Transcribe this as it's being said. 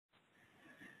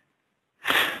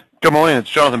Good morning, it's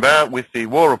Jonathan Barratt with the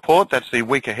War Report. That's the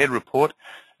week ahead report,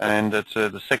 and it's the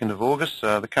 2nd of August.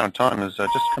 The current time is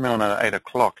just coming on at 8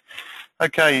 o'clock.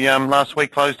 Okay, last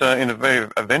week closed in a very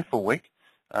eventful week,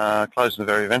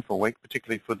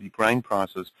 particularly for the grain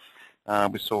prices.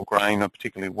 We saw grain,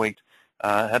 particularly wheat,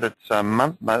 had its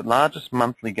largest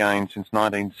monthly gain since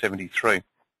 1973.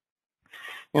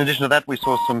 In addition to that, we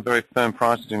saw some very firm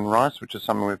prices in rice, which is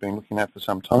something we've been looking at for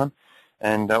some time,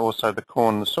 and also the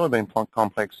corn and the soybean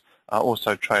complex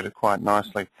also traded quite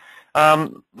nicely.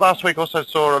 Last week also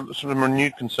saw sort of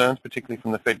renewed concerns, particularly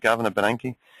from the Fed Governor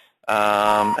Bernanke,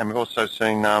 and we've also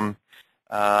seen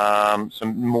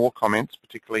some more comments,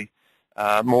 particularly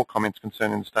more comments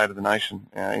concerning the state of the nation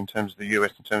in terms of the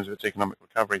US, in terms of its economic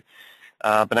recovery.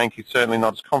 Bernanke is certainly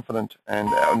not as confident and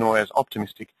nor as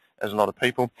optimistic as a lot of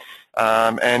people,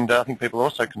 and I think people are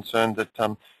also concerned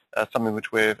that a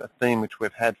theme which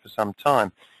we've had for some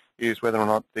time is whether or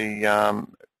not the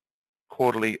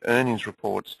quarterly earnings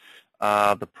reports,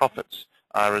 the profits,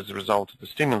 are as a result of the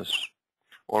stimulus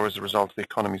or as a result of the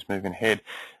economy's moving ahead.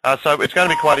 So it's going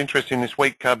to be quite interesting this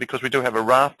week because we do have a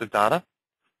raft of data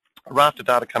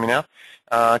coming out,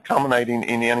 culminating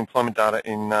in the unemployment data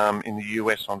in the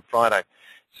US on Friday.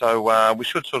 So we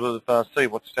should sort of see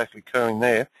what's actually occurring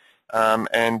there.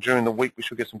 And during the week we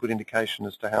should get some good indication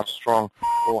as to how strong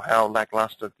or how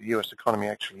lackluster the US economy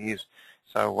actually is.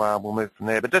 So we'll move from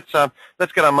there. But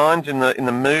let's get our minds in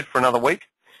the mood for another week,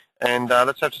 and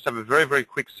let's just have a very, very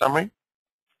quick summary.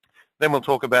 Then we'll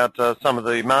talk about some of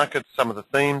the markets, some of the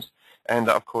themes, and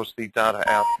of course the data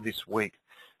out this week.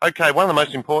 Okay, one of the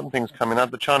most important things coming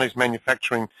up, the Chinese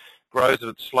manufacturing grows at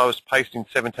its slowest pace in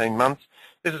 17 months.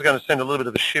 This is going to send a little bit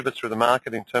of a shiver through the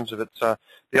market in terms of its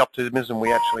the optimism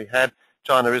we actually had.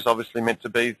 China is obviously meant to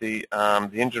be the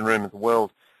engine room of the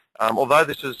world. Although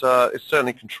this is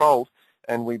certainly controlled,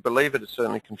 and we believe it is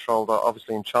certainly controlled,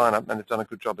 obviously in China, and they've done a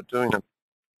good job at doing it.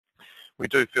 We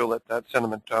do feel that that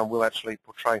sentiment will actually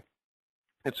portray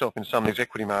itself in some of these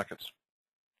equity markets.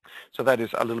 So that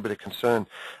is a little bit of concern.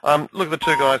 Look at the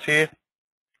two guys here,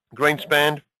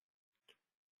 Greenspan,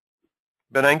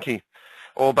 Bernanke,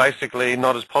 all basically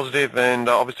not as positive, and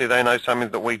obviously they know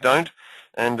something that we don't,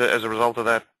 and as a result of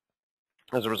that,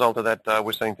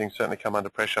 we're seeing things certainly come under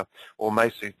pressure, or may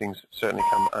see things certainly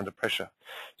come under pressure.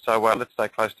 So let's stay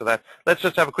close to that. Let's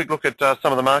just have a quick look at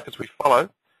some of the markets we follow,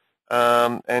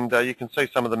 and you can see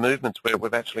some of the movements where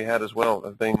we've actually had as well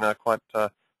have been quite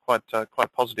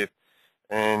positive.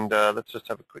 And let's just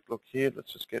have a quick look here.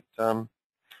 Let's just get to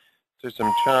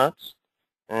some charts,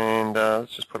 and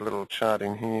let's just put a little chart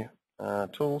in here.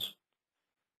 Tools,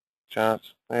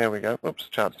 charts. There we go. Oops,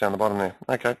 charts down the bottom there.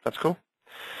 Okay, that's cool.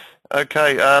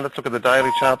 Okay, let's look at the daily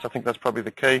charts. I think that's probably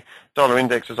the key. Dollar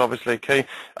index is obviously key.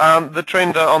 The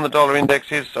trend on the dollar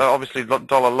index is obviously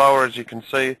dollar lower, as you can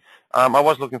see. I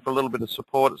was looking for a little bit of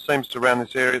support. It seems to around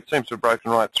this area. It seems to have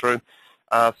broken right through.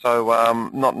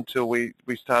 So not until we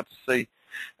start to see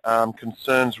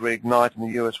concerns reignite in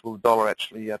the US will the dollar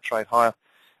actually trade higher.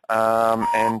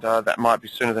 And that might be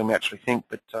sooner than we actually think.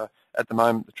 But at the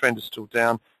moment, the trend is still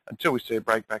down until we see a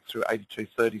break back through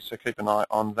 82.30. So keep an eye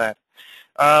on that.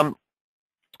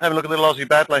 Have a look at the little Aussie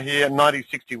battler here,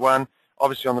 90.61,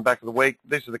 obviously on the back of the week.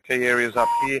 These are the key areas up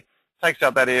here. Takes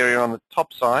out that area on the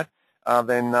top side,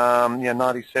 then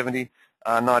 90.70,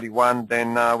 91,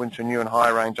 then went to a new and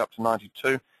higher range up to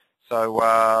 92. So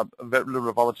a little bit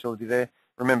of volatility there.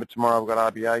 Remember, tomorrow we've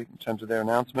got RBA in terms of their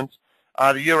announcements.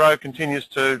 The euro continues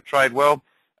to trade well,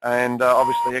 and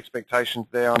obviously expectations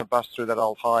there on a bust through that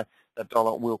old high, that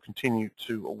dollar will continue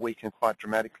to weaken quite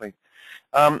dramatically.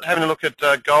 Having a look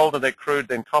at gold and their crude,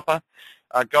 then copper.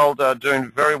 Gold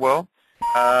doing very well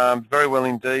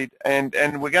indeed, and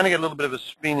we're going to get a little bit of a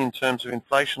spin in terms of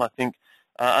inflation, I think,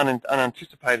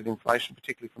 unanticipated inflation,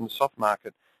 particularly from the soft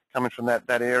market coming from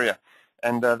that area,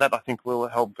 and that I think will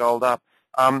help gold up.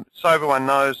 So everyone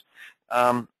knows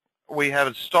we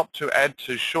have stopped to add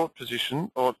to short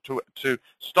position, or to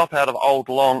stop out of old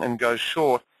long and go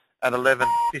short at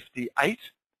 11.58,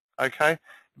 okay?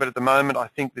 But at the moment, I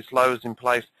think this low is in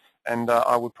place, and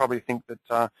I would probably think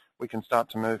that we can start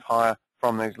to move higher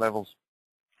from these levels.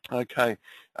 Okay,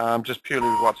 just purely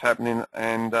with what's happening,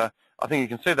 and I think you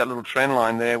can see that little trend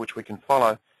line there, which we can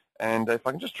follow. And if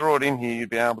I can just draw it in here, you'd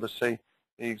be able to see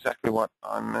exactly what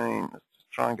I mean. Let's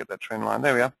just try and get that trend line.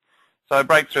 There we are. So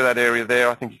break through that area there.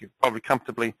 I think you could probably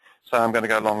comfortably say I'm going to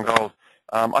go long gold.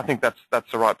 I think that's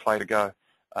the right play to go.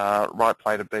 Right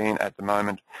play to be in at the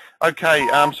moment. Okay,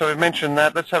 so we've mentioned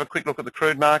that. Let's have a quick look at the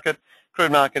crude market.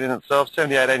 Crude market in itself,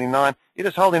 78.89. It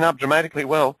is holding up dramatically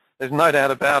well. There's no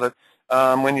doubt about it.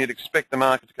 When you'd expect the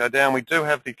market to go down, we do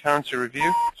have the currency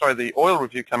review, sorry, the oil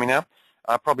review coming out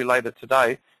probably later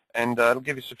today, and it'll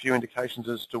give us a few indications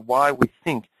as to why we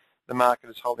think the market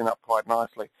is holding up quite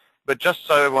nicely. But just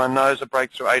so everyone knows, a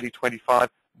break through 80.25,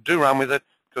 do run with it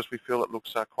because we feel it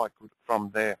looks quite good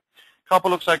from there. Copper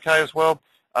looks okay as well.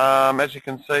 As you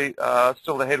can see,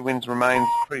 still the headwinds remain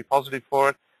pretty positive for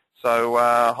it, so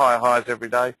higher highs every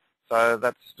day, so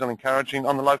that's still encouraging.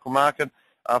 On the local market,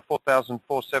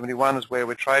 4,471 is where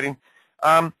we're trading.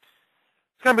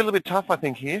 It's going to be a little bit tough, I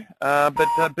think, here,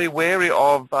 but be wary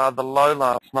of the low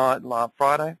last night, last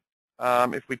Friday.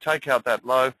 If we take out that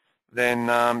low, then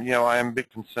I am a bit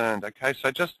concerned. Okay,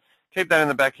 so just keep that in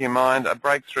the back of your mind. A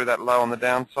break through that low on the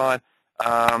downside,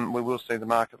 we will see the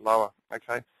market lower.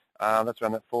 Okay, that's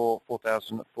around that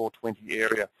 4,420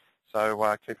 area.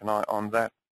 So keep an eye on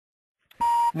that.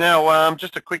 Now,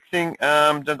 just a quick thing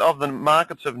of the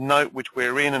markets of note which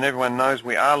we're in, and everyone knows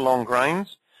we are long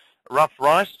grains. Rough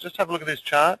rice. Just have a look at this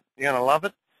chart. You're going to love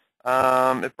it.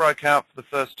 It broke out for the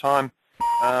first time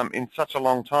in such a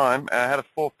long time. Had a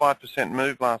 4-5%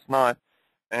 move last night,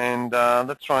 and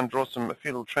let's try and draw a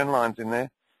few little trend lines in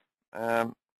there.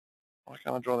 Why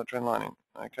can't I draw the trend line in?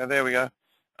 Okay, there we go.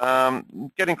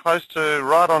 Getting close to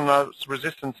right on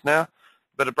resistance now,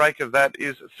 but a break of that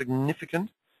is significant,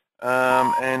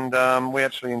 and we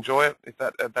actually enjoy it if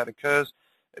that occurs.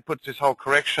 It puts this whole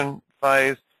correction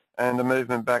phase and the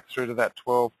movement back through to that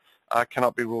 12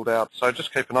 cannot be ruled out. So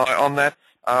just keep an eye on that.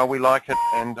 We like it,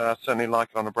 and certainly like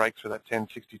it on a break through that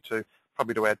 1062,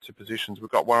 probably to add to positions. We've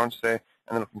got warrants there,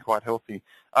 and they're looking quite healthy.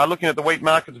 Looking at the wheat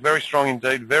markets, very strong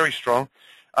indeed, very strong.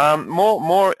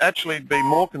 Actually be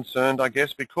more concerned, I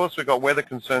guess, because we've got weather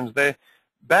concerns there.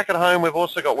 Back at home, we've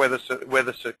also got weather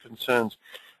concerns.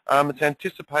 It's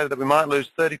anticipated that we might lose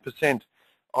 30%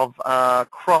 of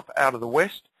crop out of the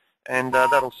west, and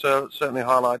that'll certainly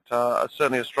highlight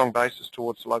certainly a strong basis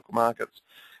towards the local markets.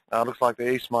 Looks like the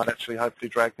east might actually hopefully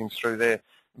drag things through there,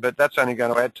 but that's only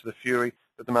going to add to the fury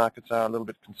that the markets are a little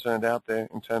bit concerned out there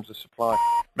in terms of supply.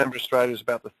 Remember, Australia is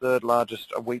about the third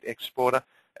largest wheat exporter,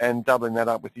 and doubling that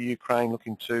up with the Ukraine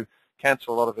looking to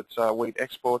cancel a lot of its wheat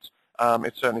exports,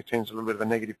 it certainly tends a little bit of a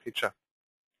negative picture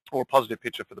or a positive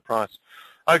picture for the price.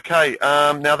 Okay,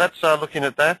 now that's looking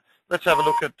at that. Let's have a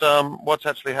look at what's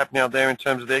actually happening out there in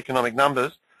terms of the economic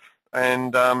numbers.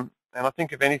 And I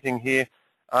think, if anything here,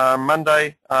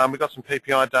 Monday we've got some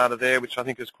PPI data there, which I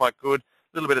think is quite good.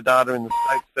 A little bit of data in the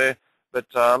States there, but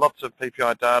lots of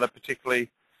PPI data,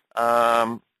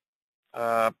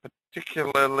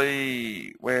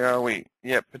 particularly, where are we?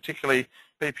 Yeah, particularly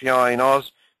PPI in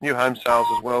Oz, new home sales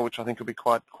as well, which I think will be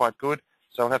quite good.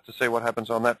 So we'll have to see what happens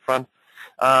on that front.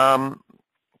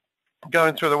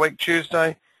 Going through the week,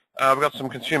 Tuesday, we've got some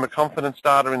consumer confidence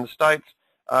data in the States.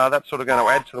 That's sort of going to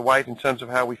add to the weight in terms of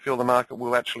how we feel the market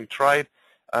will actually trade.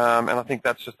 And I think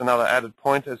that's just another added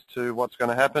point as to what's going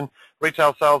to happen.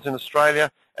 Retail sales in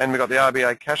Australia, and we've got the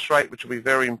RBA cash rate, which will be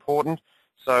very important.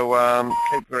 So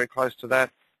keep very close to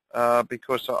that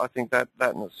because I think that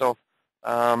in itself,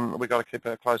 we've got to keep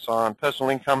a close eye on. Personal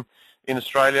income in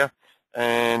Australia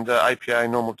and APA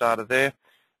normal data there.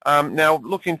 Now,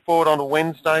 looking forward on to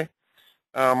Wednesday.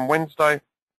 Wednesday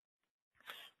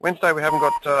we haven't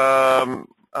got,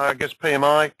 I guess,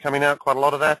 PMI coming out, quite a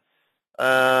lot of that.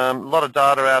 A lot of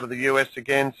data out of the US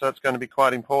again, so it's going to be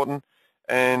quite important.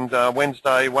 And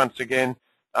Wednesday, once again,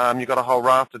 you've got a whole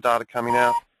raft of data coming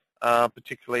out,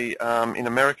 particularly in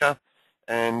America.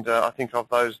 And I think of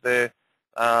those there,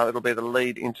 it'll be the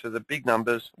lead into the big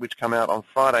numbers, which come out on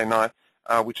Friday night,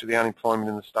 which are the unemployment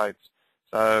in the States.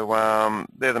 So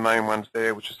they're the main ones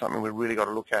there, which is something we've really got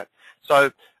to look at.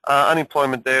 So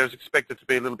unemployment there is expected to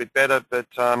be a little bit better, but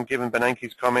given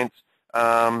Bernanke's comments,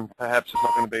 perhaps it's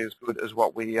not going to be as good as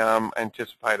what we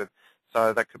anticipated.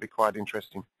 So that could be quite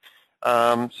interesting.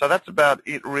 So that's about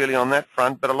it really on that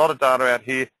front, but a lot of data out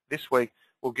here this week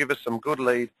will give us some good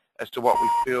lead as to what we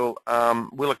feel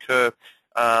will occur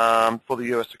for the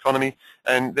US economy.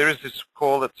 And there is this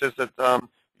call that says that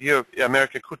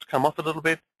America could come off a little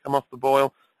bit, come off the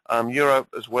boil, Europe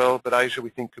as well, but Asia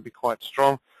we think could be quite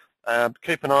strong.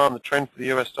 Keep an eye on the trend for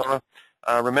the US dollar.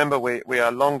 Remember, we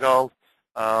are long gold,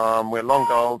 we're long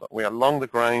gold, we are long the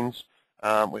grains,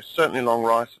 we're certainly long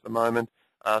rice at the moment,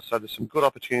 so there's some good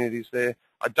opportunities there.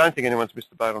 I don't think anyone's missed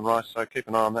the boat on rice, so keep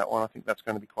an eye on that one. I think that's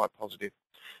going to be quite positive.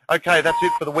 Okay, that's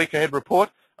it for the week ahead report.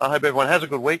 I hope everyone has a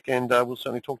good week, and we'll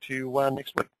certainly talk to you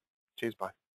next week. Cheers,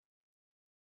 bye.